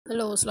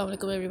Hello, assalamu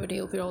alaikum everybody.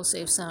 Hope you're all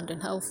safe, sound,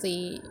 and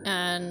healthy.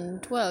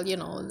 And well,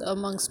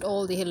 amongst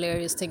all the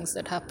hilarious things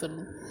that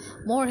happen,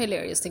 more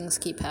hilarious things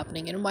keep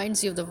happening. It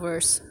reminds you of the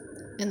verse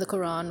in the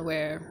Quran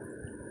where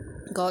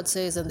God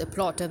says, and they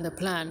plot and they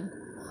plan,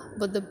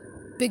 but the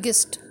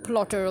biggest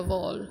plotter of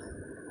all,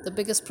 the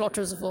biggest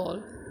plotters of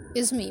all,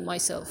 is me,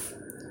 myself.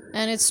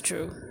 And it's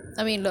true.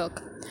 I mean,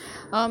 look,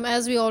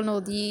 as we all know,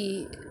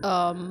 the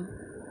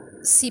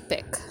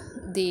CPEC,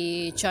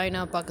 the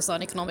China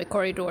Pakistan Economic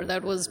Corridor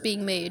that was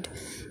being made,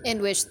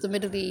 in which the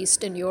Middle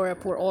East and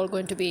Europe were all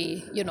going to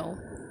be, they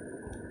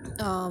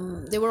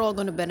were all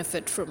going to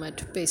benefit from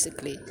it,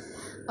 basically.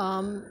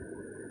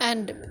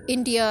 And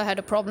India had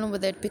a problem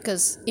with it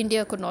because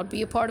India could not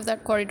be a part of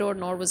that corridor,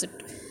 nor was it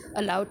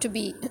allowed to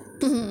be,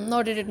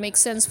 nor did it make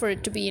sense for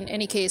it to be in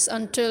any case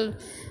until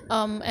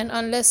and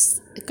unless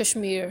the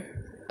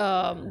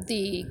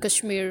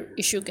Kashmir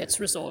issue gets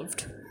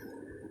resolved.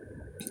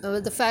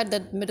 The fact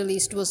that Middle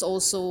East was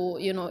also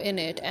in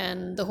it,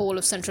 and the whole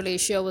of Central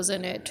Asia was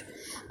in it,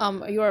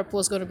 Europe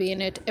was going to be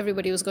in it,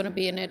 everybody was going to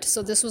be in it,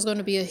 so this was going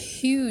to be a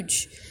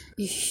huge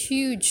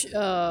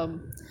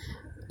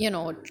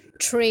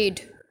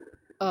trade,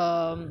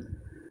 um,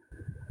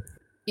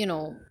 you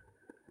know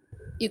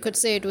you could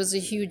say it was a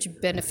huge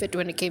benefit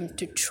when it came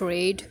to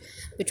trade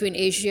between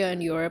Asia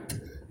and Europe,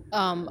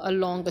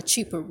 along a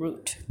cheaper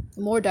route,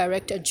 more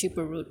direct and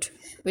cheaper route,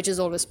 which is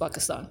always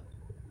Pakistan.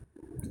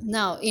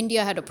 Now,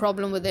 India had a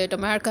problem with it,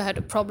 America had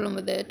a problem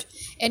with it.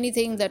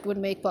 Anything that would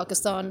make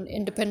Pakistan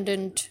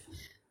independent,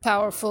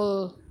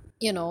 powerful,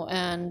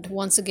 and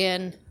once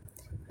again,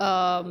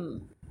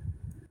 um,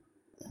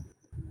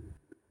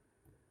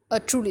 a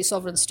truly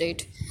sovereign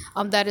state,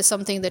 that is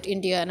something that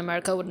India and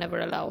America would never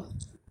allow.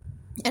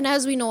 And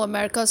as we know,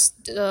 America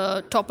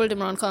toppled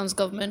Imran Khan's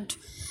government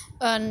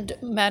and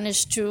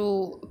managed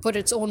to put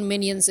its own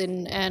minions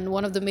in. And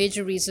one of the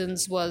major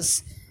reasons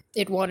was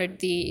it wanted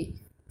the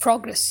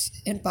progress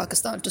in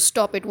Pakistan to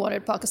stop. It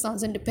wanted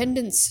Pakistan's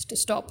independence to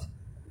stop.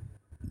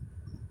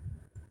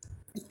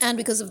 And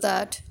because of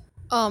that,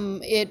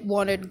 it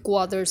wanted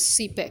Gwadar's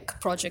CPEC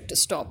project to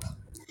stop.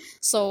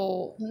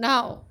 So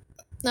now,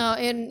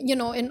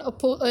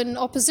 in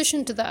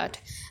opposition to that,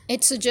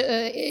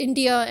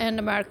 India and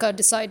America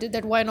decided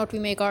that why not we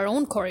make our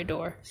own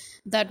corridor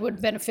that would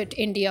benefit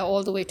India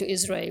all the way to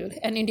Israel,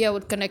 and India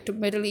would connect to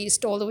Middle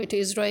East all the way to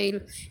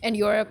Israel and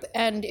Europe,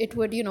 and it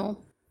would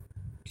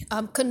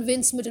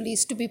convince Middle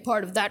East to be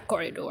part of that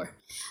corridor.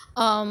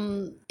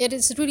 It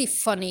is really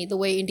funny the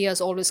way India is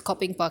always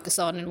copying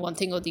Pakistan in one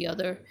thing or the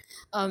other.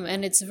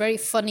 And it's very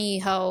funny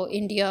how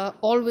India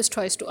always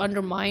tries to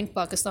undermine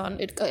Pakistan.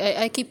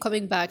 I keep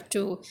coming back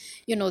to,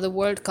 the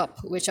World Cup,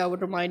 which I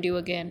would remind you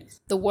again.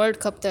 The World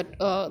Cup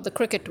the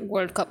Cricket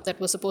World Cup that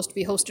was supposed to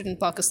be hosted in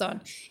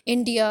Pakistan.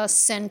 India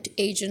sent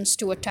agents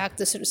to attack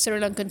the Sri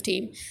Lankan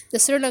team. The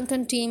Sri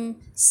Lankan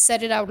team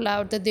said it out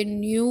loud that they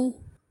knew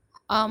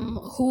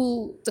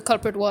who the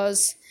culprit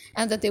was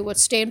and that they would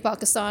stay in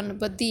Pakistan.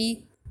 But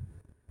the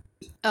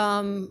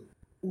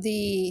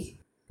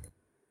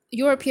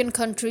European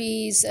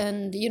countries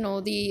and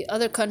the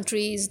other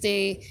countries,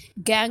 they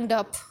ganged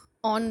up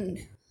on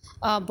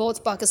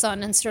both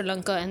Pakistan and Sri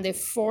Lanka, and they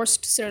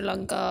forced Sri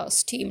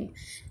Lanka's team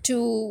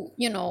to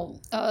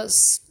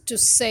to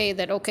say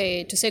that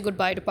okay, to say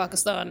goodbye to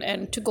Pakistan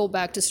and to go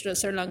back to Sri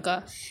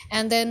Lanka.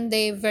 And then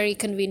they very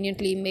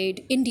conveniently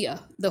made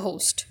India the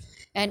host,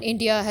 and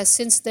India has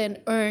since then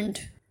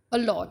earned a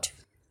lot.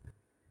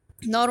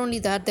 Not only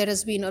that, there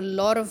has been a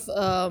lot of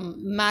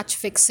match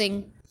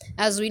fixing.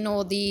 As we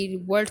know, the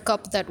World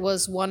Cup that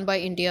was won by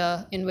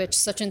India, in which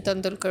Sachin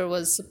Tendulkar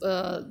was,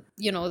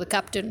 the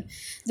captain,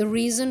 the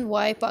reason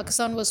why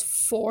Pakistan was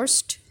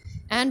forced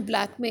and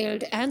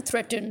blackmailed and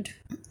threatened,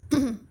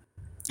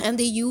 and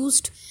they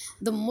used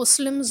the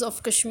Muslims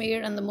of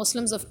Kashmir and the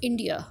Muslims of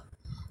India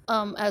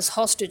as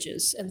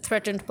hostages and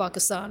threatened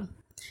Pakistan.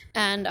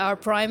 And our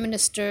prime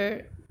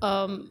minister,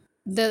 Zardari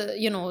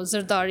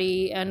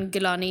and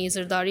Gilani,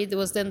 Zardari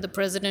was then the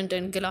president,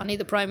 and Gilani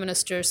the prime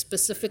minister,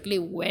 specifically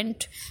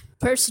went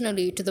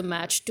personally to the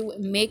match to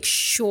make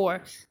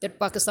sure that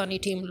Pakistani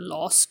team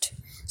lost.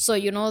 So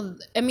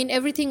I mean,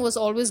 everything was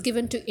always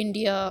given to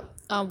India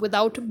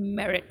without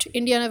merit.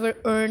 India never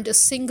earned a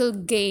single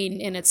gain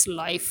in its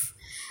life,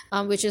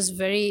 which is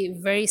very,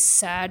 very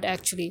sad,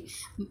 actually.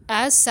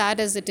 As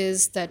sad as it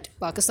is that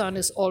Pakistan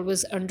is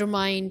always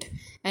undermined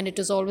and it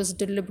is always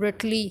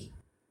deliberately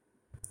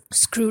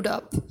screwed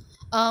up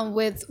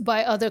with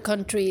by other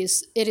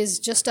countries, it is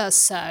just as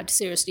sad.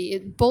 Seriously,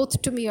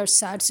 both to me are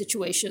sad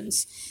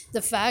situations.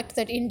 The fact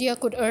that India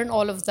could earn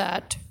all of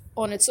that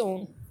on its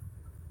own,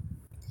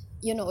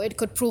 it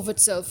could prove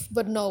itself,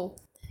 but no,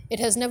 it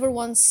has never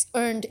once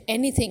earned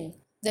anything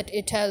that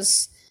it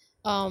has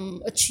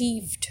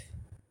achieved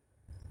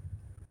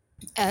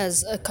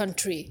as a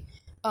country,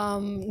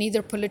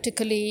 neither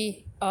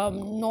politically,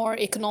 nor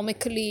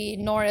economically,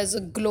 nor as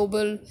a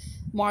global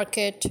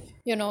market,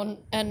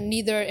 and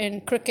neither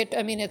in cricket.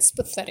 I mean, it's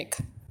pathetic.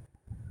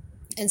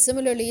 And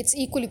similarly, it's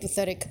equally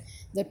pathetic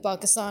that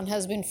Pakistan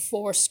has been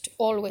forced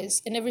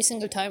always and every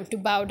single time to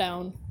bow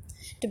down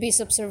to be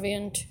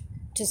subservient,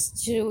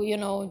 just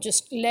to,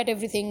 just let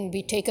everything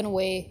be taken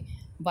away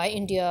by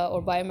India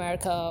or by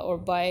America or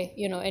by,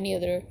 any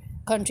other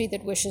country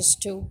that wishes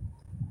to.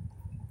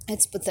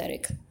 It's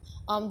pathetic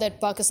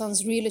that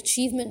Pakistan's real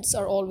achievements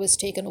are always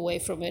taken away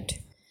from it.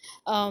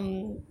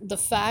 The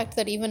fact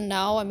that even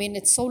now, I mean,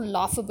 it's so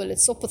laughable,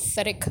 it's so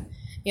pathetic.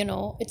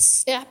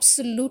 It's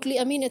absolutely.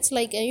 I mean, it's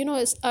like,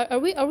 are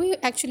we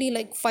actually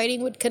like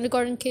fighting with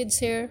kindergarten kids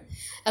here?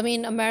 I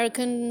mean,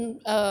 American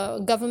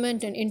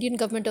government and Indian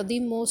government are the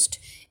most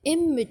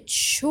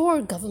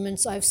immature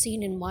governments I've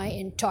seen in my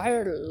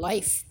entire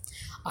life.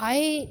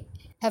 I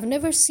have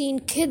never seen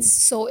kids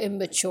so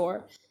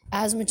immature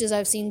as much as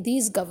I've seen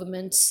these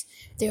governments.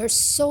 They are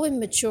so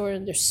immature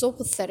and they're so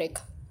pathetic.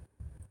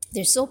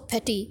 They're so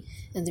petty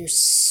and they're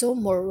so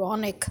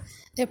moronic.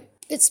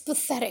 It's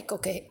pathetic,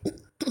 okay?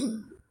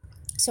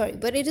 Sorry,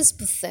 but it is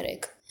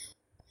pathetic.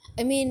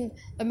 I mean,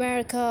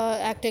 America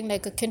acting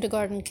like a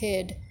kindergarten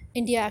kid,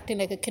 India acting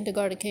like a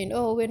kindergarten kid.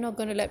 Oh, we're not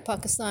going to let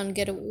Pakistan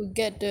get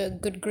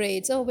good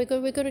grades. Oh, we're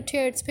going to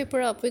tear its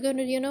paper up. We're going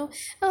to,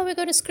 oh, we're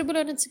going to scribble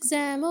on its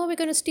exam. Oh, we're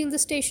going to steal the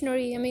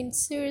stationery. I mean,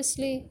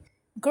 seriously,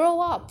 grow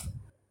up,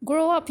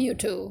 you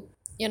two.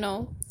 I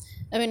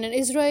mean, and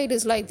Israel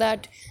is like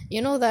that.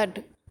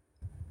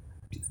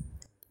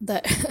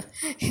 That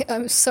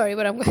I'm sorry,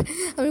 but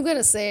I'm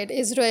gonna say it.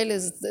 Israel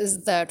is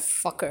that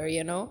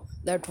fucker,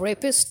 that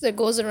rapist that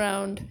goes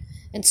around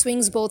and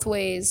swings both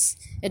ways.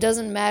 It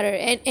doesn't matter,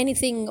 and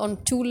anything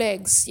on two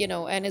legs,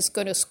 and it's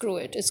gonna screw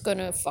it. It's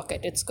gonna fuck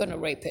it. It's gonna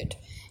rape it.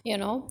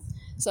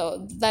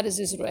 So that is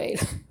Israel.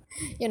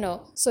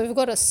 So you've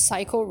got a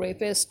psycho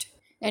rapist,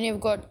 and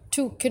you've got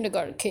two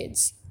kindergarten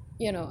kids.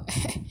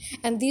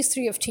 And these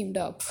three have teamed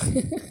up.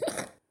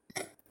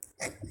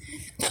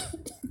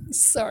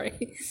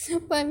 Sorry.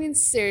 But I mean,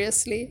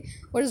 seriously,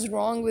 what is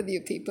wrong with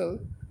you people?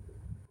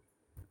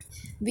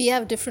 We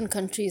have different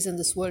countries in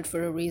this world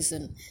for a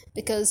reason,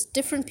 because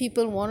different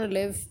people want to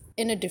live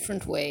in a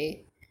different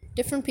way.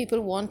 Different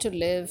people want to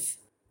live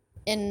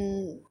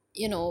in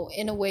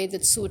a way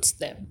that suits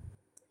them.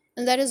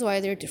 And that is why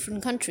there are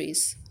different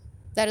countries.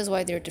 That is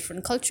why there are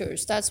different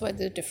cultures. That's why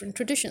there are different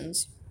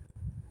traditions.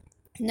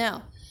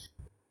 Now,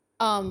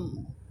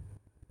 um,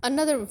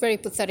 another very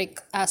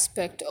pathetic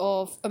aspect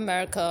of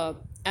America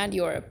and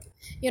Europe,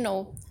 you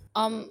know,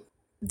 um,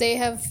 they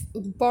have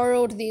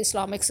borrowed the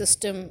Islamic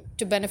system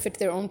to benefit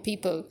their own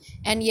people,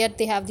 and yet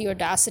they have the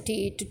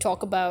audacity to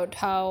talk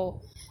about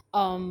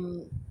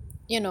um,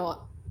 you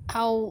know,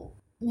 how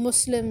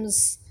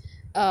Muslims,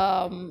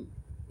 um,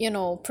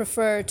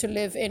 prefer to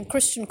live in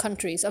Christian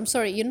countries. I'm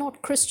sorry, you're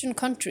not Christian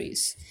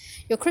countries.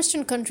 Your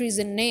Christian countries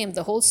in name,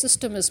 the whole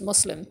system is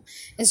Muslim.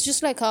 It's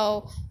just like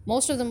how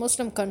most of the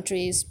Muslim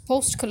countries,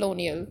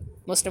 post-colonial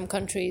Muslim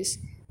countries,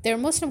 they're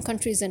Muslim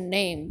countries in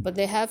name, but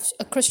they have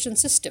a Christian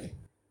system.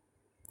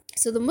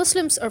 So the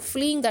Muslims are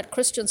fleeing that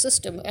Christian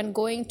system and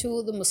going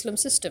to the Muslim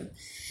system.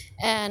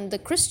 And the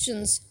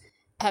Christians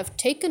have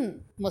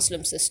taken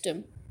Muslim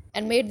system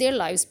and made their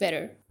lives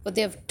better, but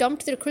they have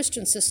dumped their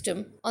Christian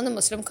system on the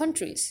Muslim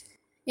countries.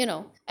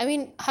 I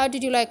mean, how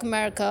did you like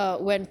America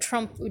when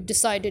Trump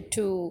decided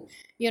to,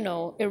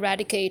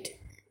 eradicate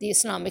the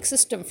Islamic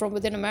system from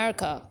within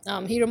America?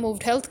 He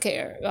removed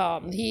healthcare.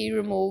 He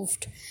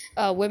removed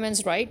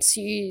women's rights.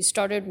 He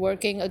started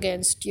working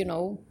against,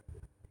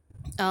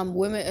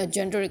 women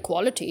gender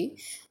equality.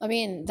 I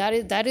mean,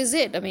 that is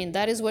it. I mean,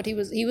 that is what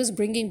he was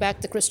bringing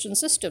back the Christian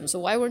system. So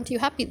why weren't you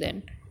happy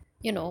then?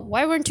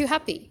 Why weren't you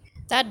happy?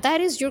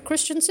 That is your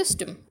Christian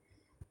system.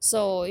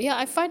 So yeah,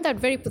 I find that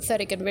very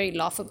pathetic and very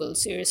laughable,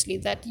 seriously,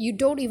 that you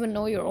don't even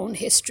know your own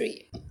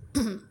history.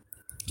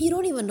 You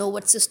don't even know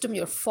what system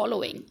you're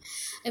following.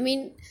 I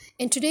mean,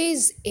 in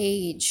today's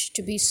age,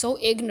 to be so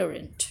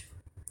ignorant,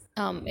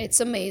 it's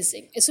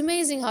amazing. It's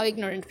amazing how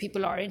ignorant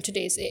people are in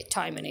today's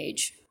time and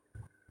age.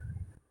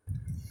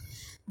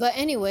 But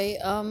anyway,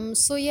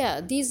 so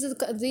yeah, these are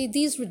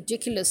these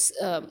ridiculous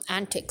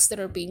antics that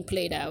are being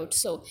played out.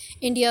 So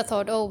India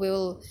thought, oh,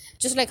 we'll,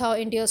 just like how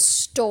India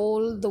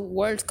stole the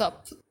World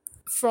Cup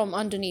from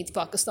underneath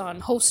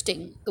Pakistan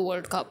hosting the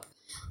World Cup.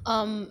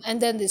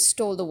 And then they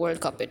stole the World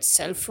Cup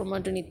itself from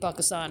underneath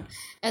Pakistan.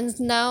 And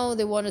now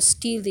they want to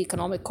steal the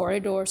economic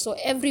corridor. So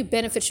every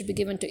benefit should be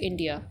given to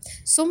India.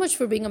 So much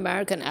for being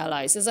American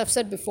allies. As I've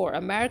said before,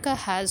 America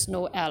has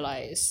no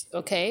allies,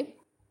 okay?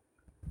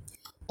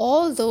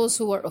 All those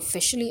who are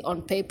officially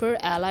on paper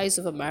allies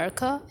of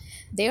America,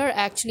 they are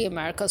actually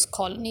America's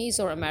colonies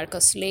or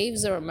America's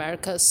slaves or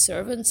America's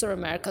servants or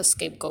America's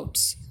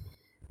scapegoats,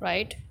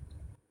 right?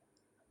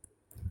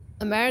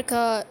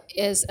 America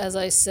is, as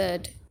I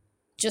said,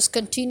 just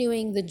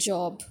continuing the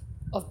job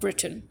of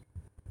Britain.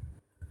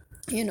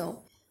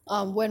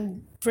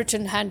 When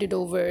Britain handed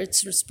over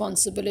its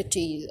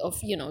responsibility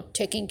of,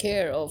 taking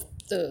care of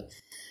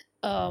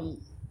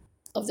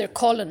of their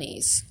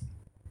colonies,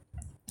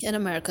 and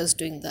America is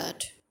doing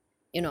that,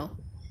 you know.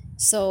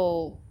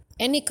 So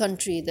any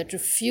country that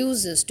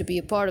refuses to be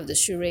a part of the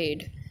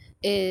charade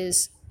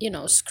is,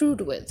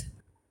 screwed with.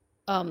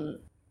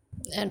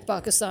 and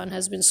Pakistan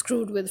has been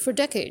screwed with for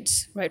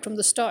decades, right from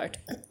the start.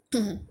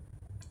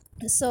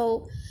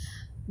 So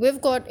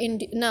we've got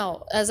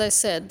now, as I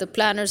said, the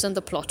planners and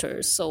the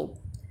plotters. So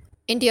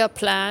India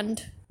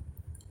planned,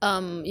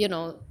 you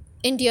know,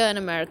 India and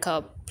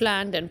America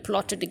planned and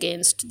plotted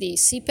against the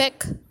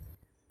CPEC,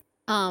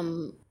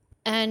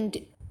 and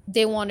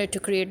they wanted to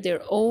create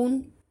their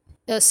own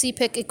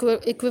CPEC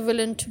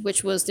equivalent,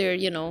 which was their,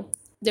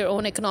 their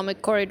own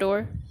economic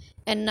corridor.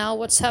 And now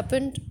what's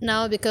happened?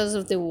 Now, because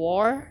of the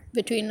war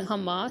between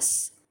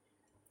Hamas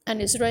and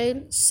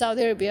Israel,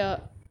 Saudi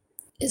Arabia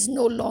is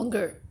no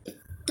longer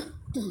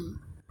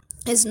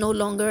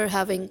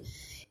having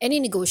any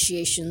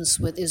negotiations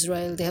with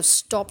Israel. They have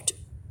stopped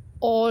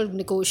all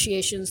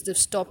negotiations. They've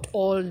stopped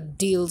all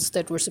deals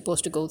that were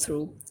supposed to go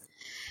through,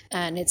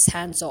 and it's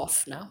hands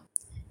off now.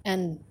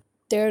 And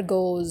there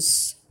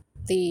goes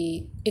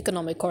the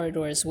economic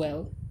corridor as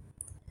well.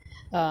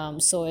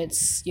 So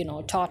it's,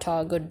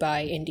 Tata,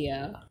 goodbye,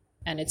 India,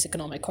 and its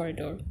economic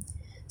corridor.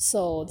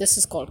 So this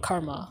is called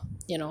karma,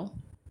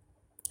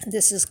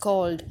 This is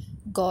called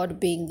God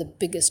being the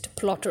biggest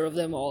plotter of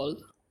them all.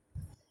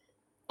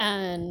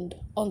 And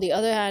on the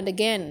other hand,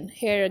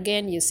 here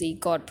again, you see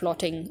God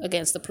plotting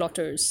against the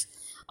plotters.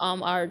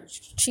 Our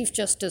Chief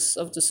Justice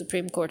of the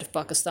Supreme Court of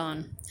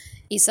Pakistan,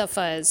 Isa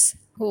Faiz,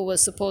 who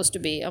was supposed to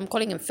be, I'm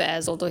calling him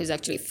Faiz, although he's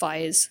actually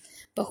Faiz,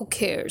 but who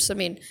cares? I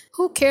mean,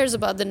 who cares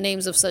about the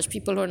names of such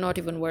people who are not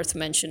even worth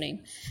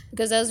mentioning?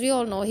 Because as we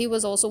all know, he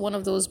was also one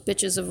of those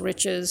bitches of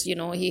riches,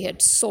 he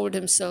had sold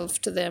himself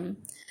to them.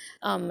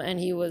 And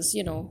he was,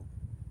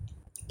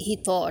 he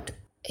thought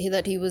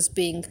that he was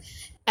being,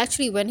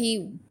 actually, when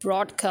he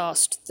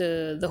broadcast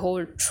the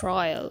whole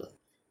trial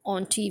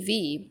on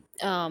TV,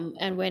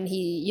 and when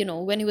he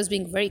was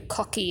being very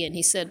cocky, and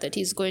he said that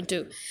he's going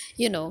to,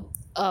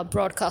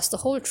 broadcast the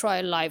whole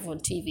trial live on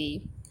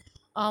TV.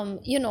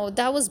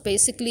 That was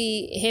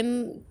basically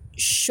him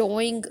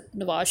showing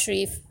Nawaz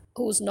Sharif,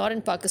 who's not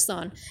in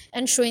Pakistan,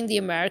 and showing the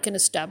American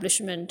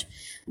establishment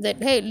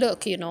that, hey,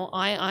 look,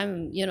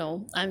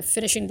 I'm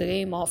finishing the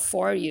game off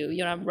for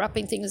you. I'm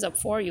wrapping things up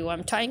for you.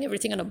 I'm tying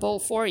everything in a bow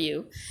for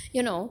you,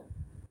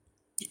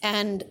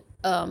 and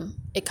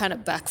it kind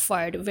of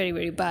backfired very,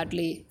 very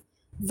badly,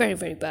 very,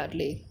 very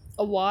badly.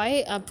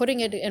 Why? I'm putting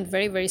it in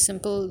very, very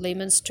simple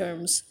layman's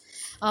terms.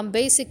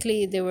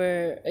 Basically, they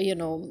were,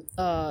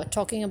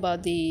 talking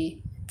about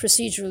the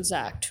Procedurals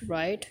Act,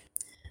 right?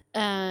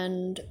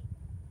 And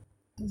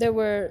there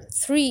were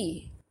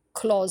 3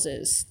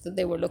 clauses that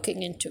they were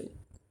looking into.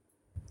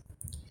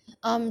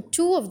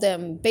 2 of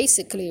them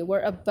basically were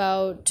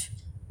about,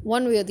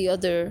 one way or the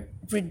other,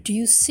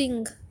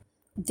 reducing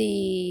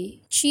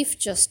the Chief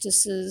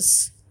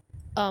Justice's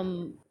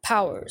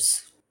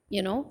powers.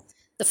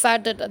 The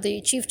fact that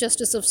the Chief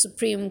Justice of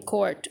Supreme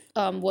Court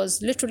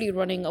was literally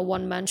running a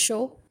one-man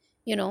show,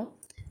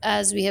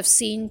 as we have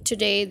seen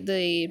today,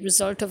 the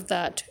result of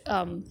that,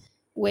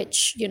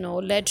 which,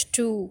 led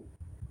to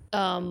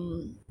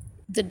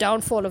the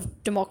downfall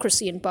of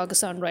democracy in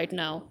Pakistan right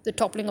now, the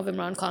toppling of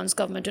Imran Khan's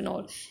government and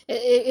all.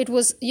 It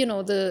was,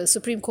 the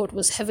Supreme Court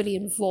was heavily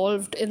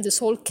involved in this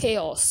whole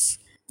chaos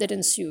that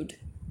ensued.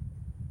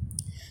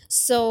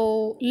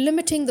 So,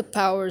 limiting the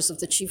powers of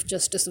the Chief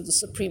Justice of the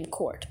Supreme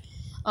Court.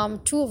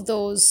 2 of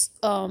those,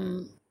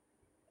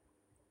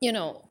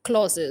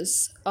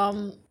 clauses,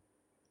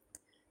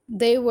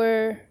 they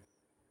were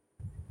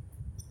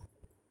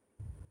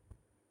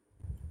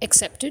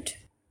accepted.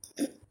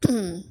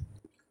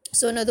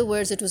 So, in other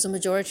words, it was a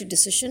majority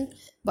decision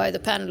by the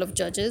panel of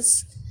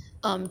judges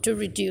to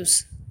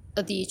reduce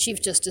the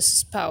Chief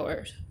Justice's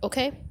power.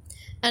 Okay?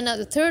 And now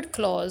the 3rd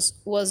clause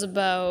was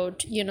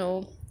about,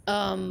 the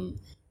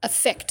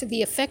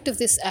effect of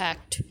this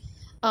act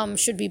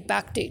should be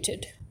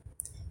backdated.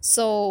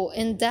 So,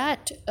 in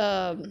that,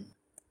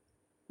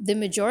 the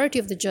majority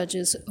of the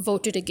judges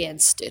voted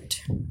against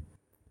it.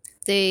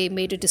 They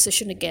made a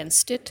decision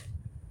against it,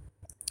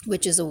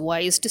 which is a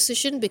wise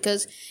decision,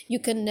 because you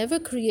can never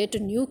create a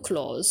new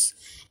clause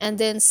and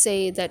then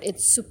say that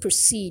it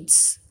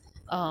supersedes,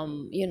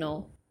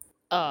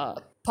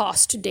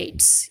 past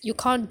dates. You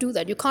can't do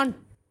that. You can't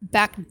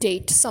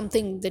backdate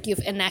something that you've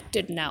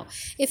enacted now.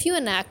 If you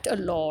enact a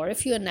law, or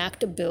if you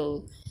enact a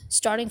bill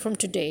starting from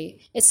today,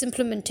 its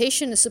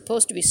implementation is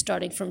supposed to be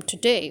starting from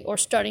today, or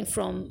starting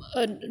from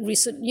a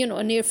recent,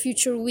 a near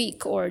future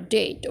week or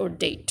date.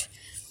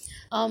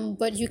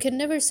 But you can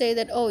never say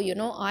that,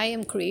 I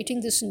am creating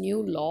this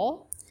new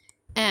law,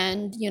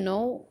 and,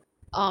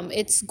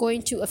 it's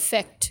going to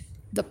affect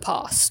the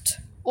past.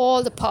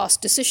 All the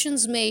past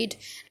decisions made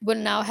will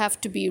now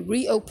have to be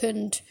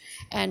reopened,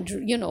 and,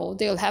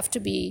 they'll have to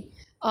be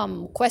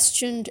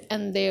questioned,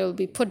 and they'll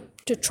be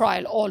put to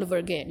trial all over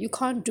again. You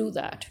can't do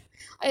that.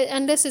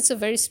 Unless it's a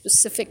very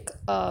specific,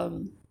 a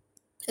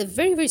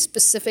very, very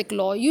specific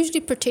law, usually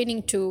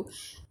pertaining to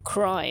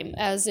crime,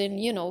 as in,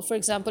 for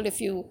example,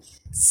 if you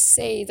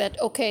say that,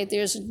 okay,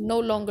 there's no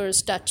longer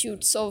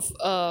statutes of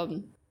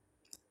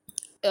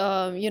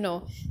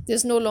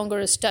there's no longer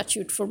a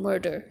statute for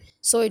murder.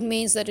 So it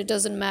means that it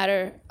doesn't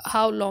matter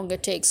how long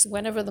it takes.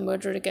 Whenever the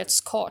murderer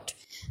gets caught,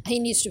 he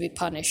needs to be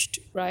punished,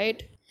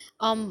 right?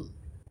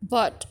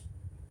 But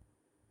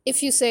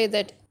if you say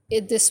that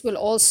this will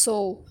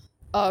also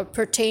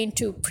pertain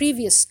to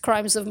previous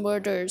crimes of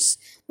murders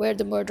where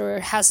the murderer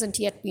hasn't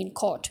yet been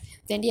caught,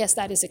 then yes,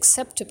 that is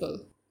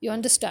acceptable. You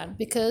understand?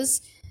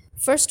 Because,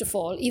 first of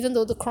all, even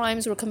though the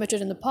crimes were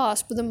committed in the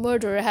past, but the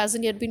murderer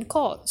hasn't yet been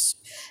caught.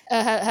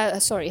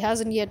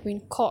 Hasn't yet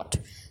been caught.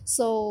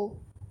 So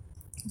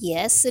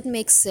yes, it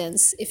makes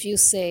sense if you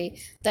say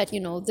that,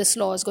 this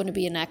law is going to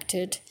be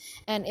enacted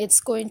and it's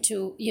going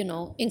to,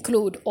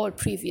 include all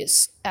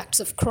previous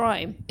acts of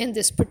crime in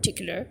this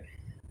particular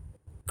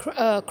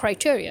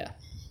criteria.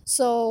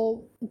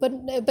 So,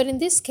 but in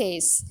this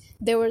case,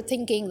 they were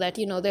thinking that,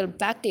 they'll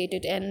backdate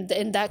it, and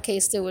in that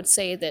case, they would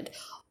say that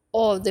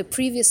all the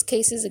previous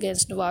cases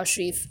against Nawaz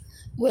Sharif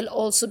will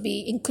also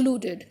be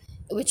included,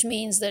 which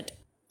means that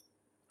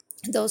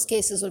those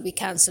cases will be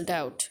cancelled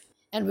out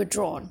and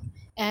withdrawn.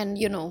 And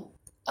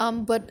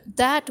but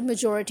that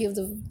majority of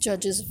the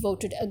judges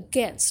voted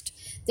against.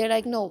 They're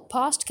like, no,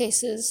 past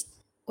cases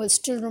will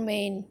still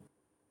remain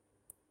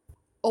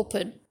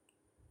open.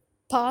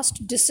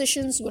 Past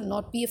decisions will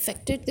not be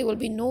affected. There will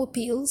be no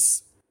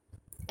appeals.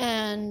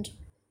 And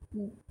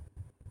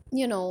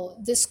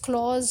this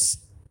clause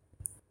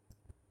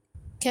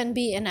can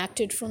be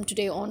enacted from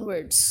today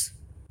onwards,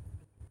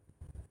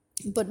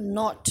 but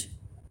not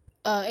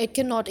it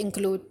cannot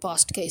include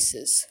past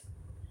cases.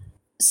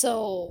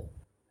 So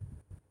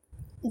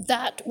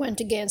that went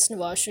against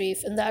Nawaz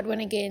Sharif, and that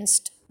went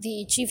against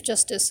the Chief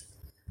Justice,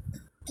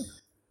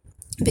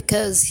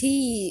 because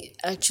he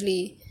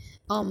actually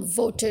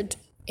voted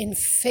in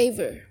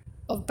favor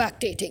of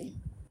backdating,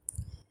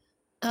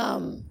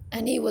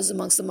 and he was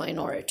amongst the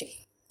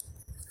minority.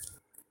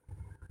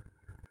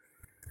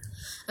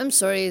 I'm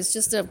sorry, it's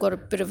just that I've got a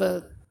bit of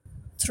a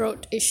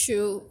throat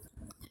issue.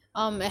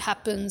 It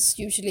happens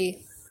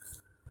usually.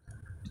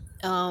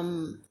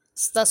 So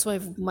that's why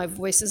my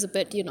voice is a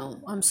bit,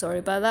 I'm sorry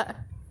about that.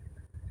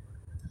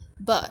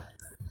 But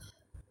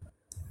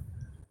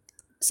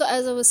so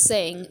as I was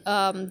saying,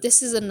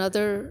 this is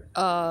another,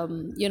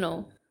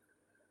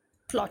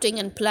 plotting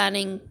and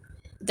planning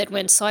that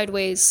went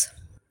sideways.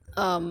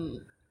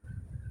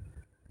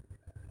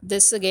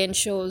 This again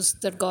shows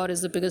that God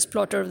is the biggest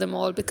plotter of them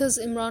all, because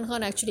Imran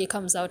Khan actually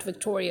comes out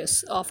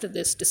victorious after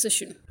this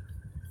decision.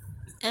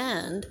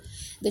 And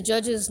the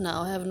judges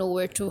now have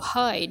nowhere to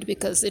hide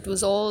because it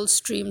was all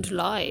streamed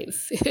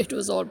live. It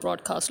was all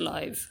broadcast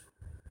live.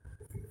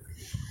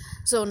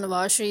 So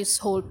Nawaz Sharif's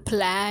whole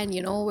plan,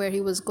 where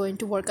he was going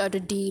to work out a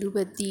deal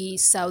with the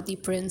Saudi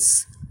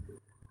prince,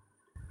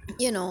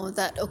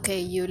 that, okay,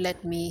 you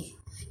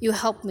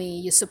help me,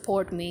 you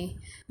support me,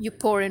 you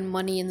pour in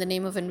money in the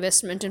name of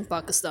investment in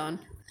Pakistan,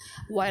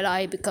 while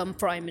I become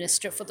prime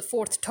minister for the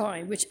fourth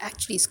time, which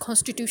actually is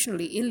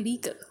constitutionally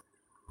illegal.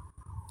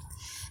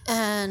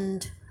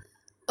 And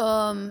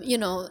and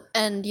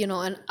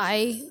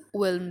I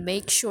will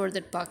make sure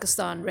that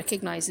Pakistan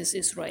recognizes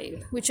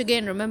Israel, which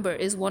again, remember,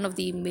 is one of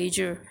the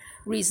major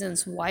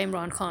reasons why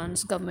Imran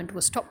Khan's government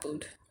was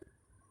toppled,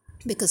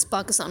 because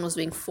Pakistan was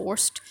being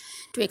forced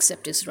to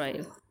accept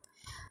Israel.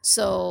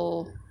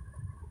 So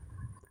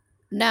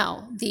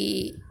now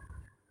the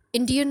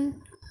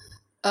Indian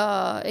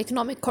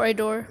economic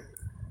corridor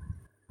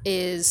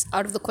is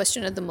out of the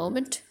question at the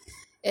moment.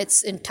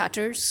 It's in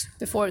tatters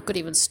before it could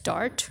even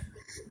start.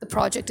 The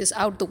project is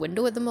out the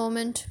window at the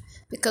moment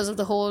because of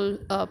the whole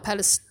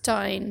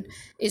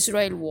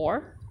Palestine-Israel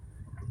war.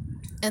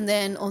 And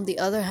then on the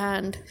other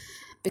hand,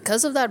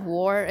 because of that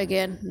war,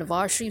 again,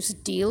 Nawaz Sharif's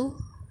deal,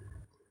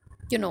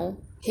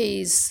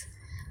 his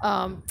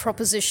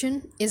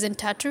proposition is in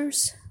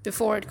tatters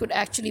before it could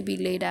actually be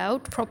laid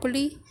out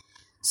properly.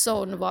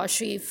 So Nawaz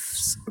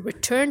Sharif's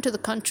return to the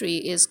country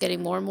is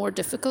getting more and more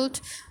difficult.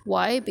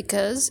 Why?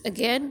 Because,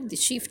 again, the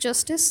Chief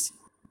Justice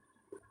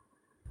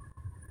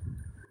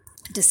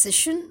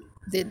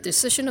the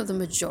decision of the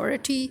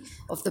majority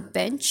of the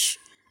bench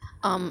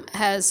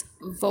has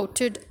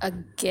voted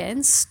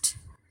against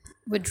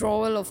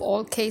withdrawal of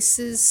all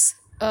cases,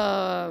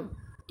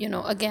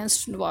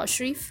 against Nawaz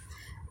Sharif,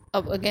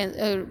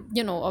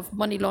 of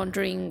money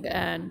laundering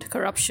and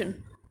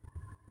corruption.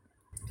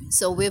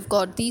 So we've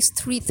got these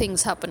three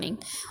things happening,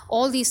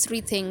 all these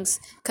three things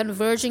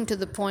converging to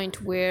the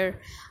point where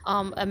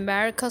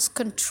America's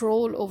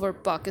control over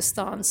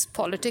Pakistan's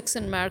politics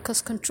and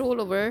America's control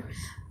over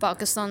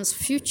Pakistan's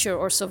future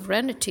or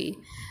sovereignty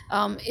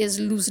is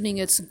loosening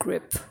its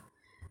grip,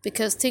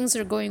 because things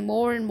are going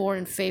more and more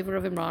in favor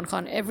of Imran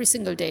Khan every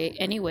single day.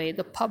 Anyway,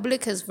 the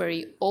public has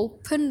very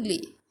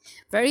openly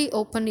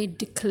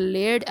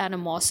declared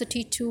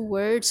animosity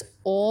towards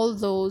all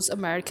those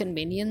American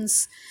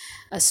minions,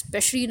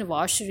 especially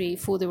Nawaz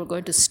Sharif, who they were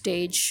going to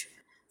stage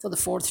for the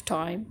fourth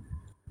time.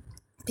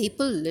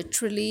 People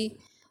literally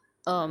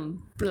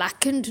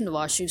blackened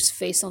Nawaz Sharif's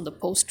face on the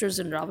posters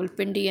in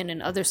Rawalpindi and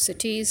in other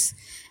cities,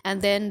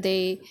 and then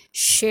they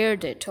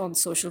shared it on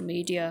social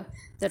media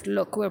that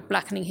look, we're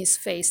blackening his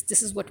face.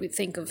 This is what we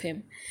think of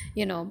him,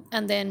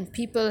 And then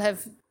people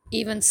have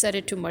even said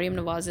it to Mariam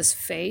Nawaz's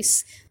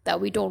face that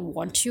we don't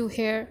want you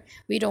here,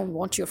 we don't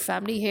want your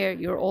family here,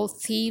 you're all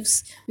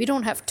thieves, we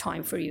don't have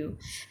time for you.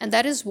 And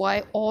that is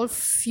why all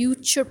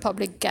future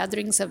public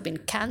gatherings have been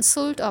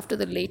cancelled after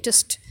the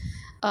latest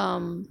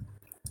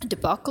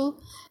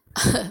debacle,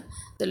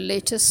 the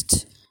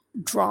latest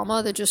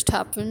drama that just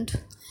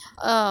happened,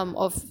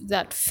 of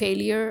that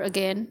failure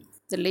again,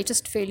 the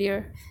latest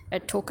failure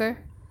at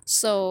Toker.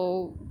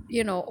 So,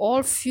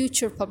 all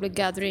future public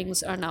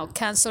gatherings are now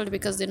cancelled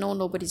because they know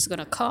nobody's going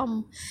to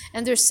come.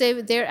 And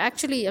they're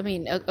actually, I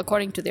mean,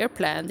 according to their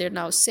plan, they're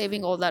now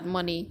saving all that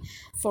money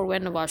for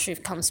when Nawaz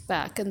Sharif comes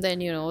back. And then,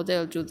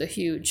 they'll do the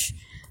huge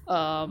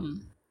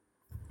gathering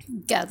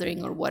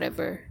or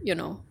whatever,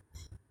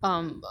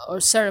 or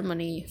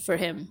ceremony for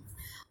him.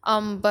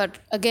 But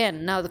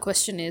again, now the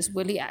question is,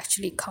 will he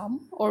actually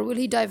come or will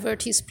he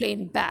divert his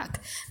plane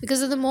back?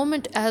 Because at the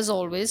moment, as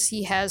always,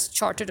 he has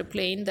chartered a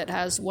plane that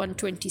has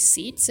 120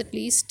 seats at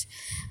least,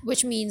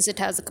 which means it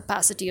has the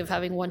capacity of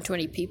having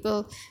 120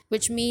 people,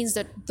 which means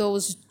that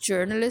those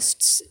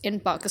journalists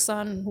in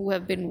Pakistan who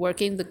have been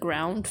working the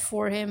ground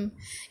for him,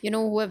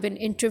 who have been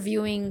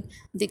interviewing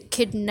the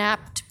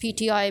kidnapped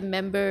PTI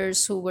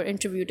members who were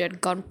interviewed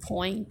at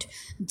gunpoint,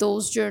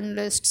 those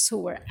journalists who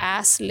were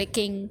ass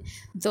licking,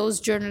 those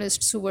journalists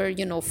who were,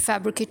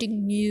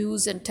 fabricating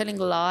news and telling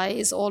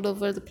lies all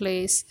over the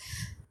place,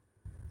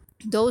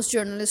 those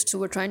journalists who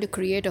were trying to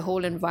create a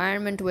whole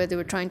environment where they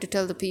were trying to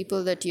tell the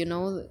people that,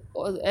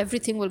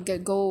 everything will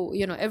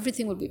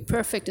everything will be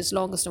perfect as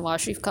long as Nawaz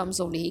Sharif comes,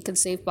 only he can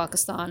save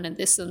Pakistan and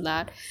this and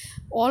that.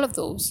 All of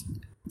those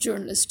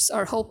journalists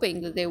are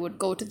hoping that they would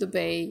go to the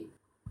Bay,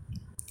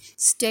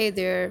 stay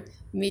there,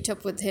 meet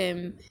up with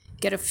him,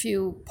 get a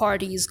few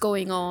parties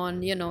going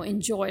on,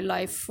 enjoy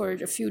life for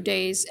a few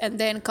days, and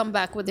then come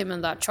back with him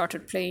in that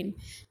chartered plane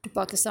to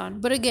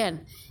Pakistan. But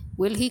again,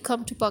 will he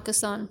come to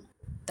Pakistan?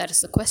 That is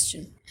the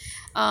question.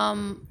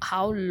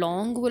 How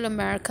long will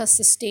America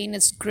sustain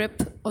its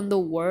grip on the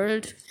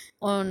world,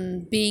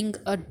 on being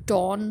a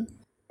dawn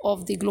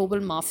of the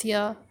global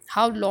mafia?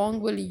 How long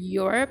will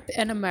Europe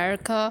and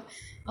America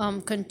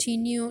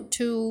continue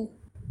to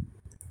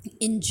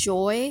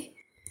enjoy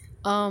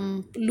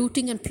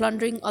looting and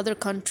plundering other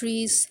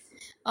countries?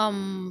 How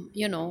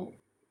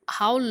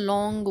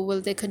long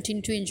will they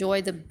continue to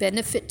enjoy the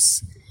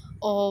benefits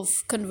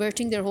of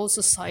converting their whole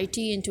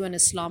society into an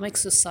Islamic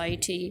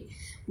society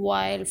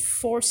while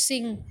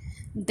forcing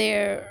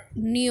their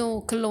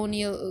neo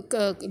colonies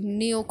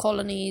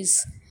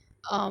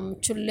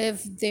to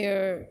live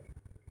their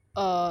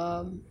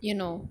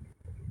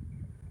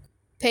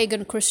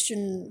pagan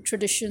Christian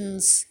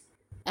traditions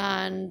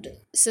and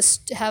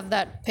have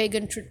that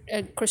pagan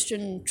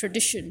Christian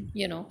tradition.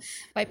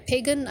 By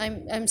pagan,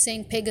 I'm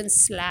saying pagan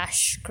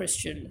slash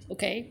Christian,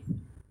 okay?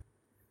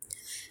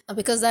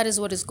 Because that is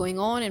what is going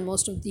on in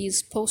most of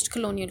these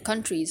post-colonial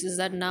countries, is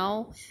that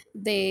now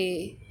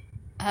they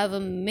have a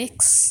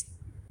mix,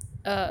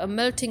 a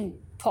melting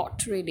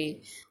pot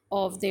really,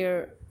 of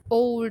their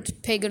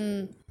old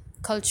pagan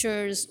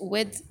cultures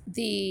with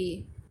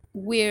the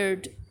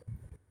weird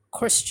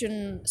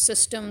Christian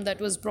system that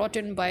was brought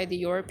in by the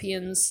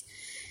Europeans.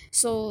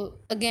 So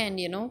again,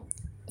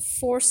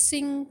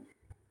 forcing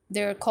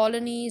their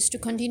colonies to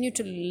continue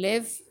to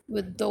live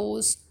with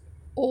those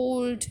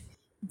old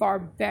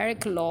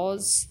barbaric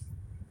laws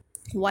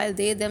while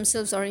they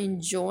themselves are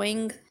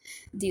enjoying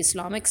the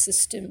Islamic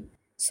system.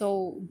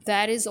 So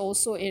that is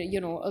also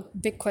a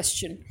big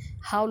question.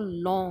 How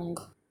long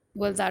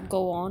will that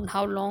go on?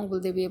 How long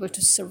will they be able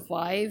to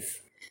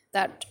survive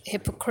that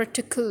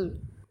hypocritical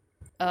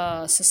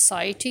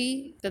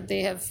society that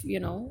they have?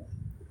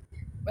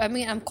 I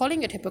mean, I'm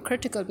calling it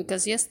hypocritical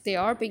because yes, they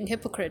are being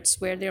hypocrites,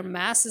 where their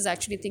mass is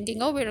actually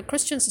thinking, oh, we're a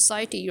Christian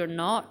society. You're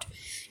not.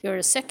 You're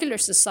a secular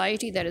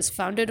society that is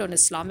founded on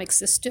Islamic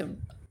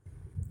system.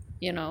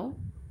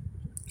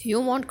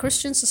 You want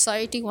Christian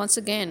society? Once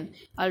again,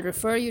 I'll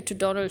refer you to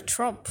Donald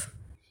Trump.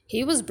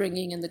 He was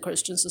bringing in the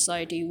Christian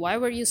society. Why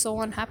were you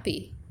so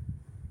unhappy?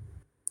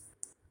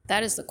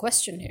 That is the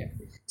question here.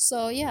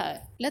 So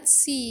yeah, let's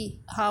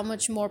see how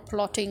much more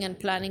plotting and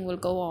planning will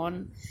go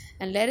on,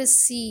 and let us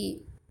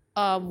see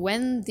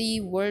when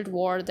the world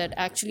war that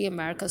actually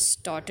America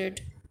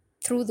started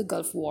through the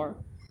Gulf War,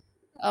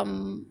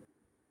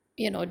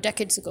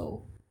 decades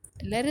ago.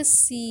 Let us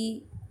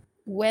see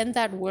when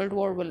that world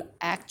war will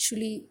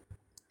actually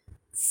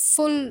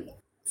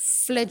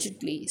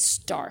full-fledgedly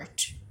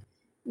start,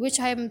 which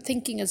I am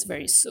thinking is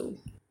very soon,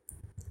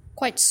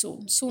 quite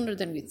soon, sooner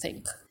than we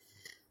think.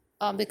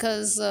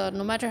 Because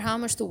no matter how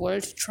much the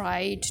world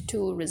tried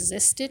to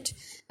resist it,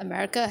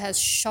 America has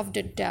shoved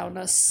it down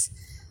us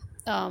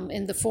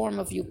in the form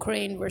of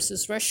Ukraine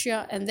versus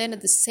Russia, and then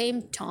at the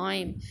same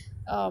time,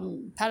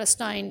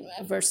 Palestine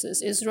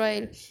versus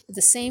Israel. At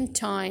the same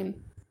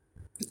time,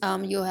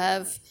 you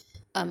have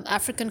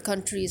African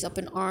countries up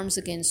in arms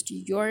against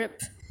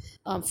Europe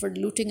for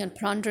looting and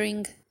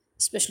plundering,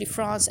 especially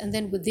France. And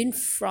then within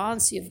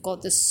France, you've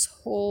got this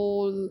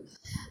whole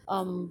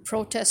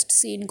protest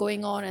scene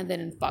going on, and then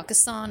in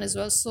Pakistan as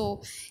well.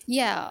 So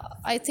yeah,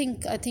 I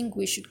think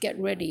we should get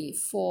ready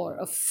for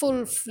a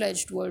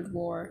full-fledged world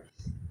war,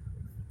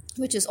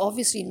 which is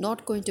obviously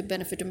not going to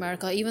benefit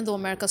America, even though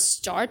America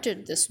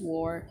started this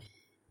war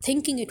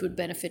thinking it would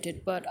benefit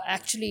it. But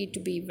actually, to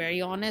be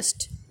very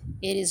honest,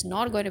 it is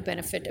not going to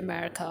benefit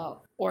America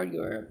or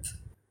Europe,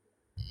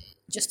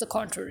 just the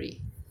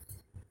contrary.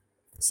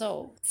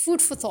 So,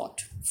 food for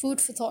thought. Food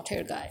for thought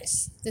here,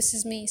 guys. This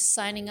is me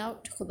signing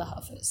out. Khuda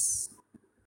Hafiz.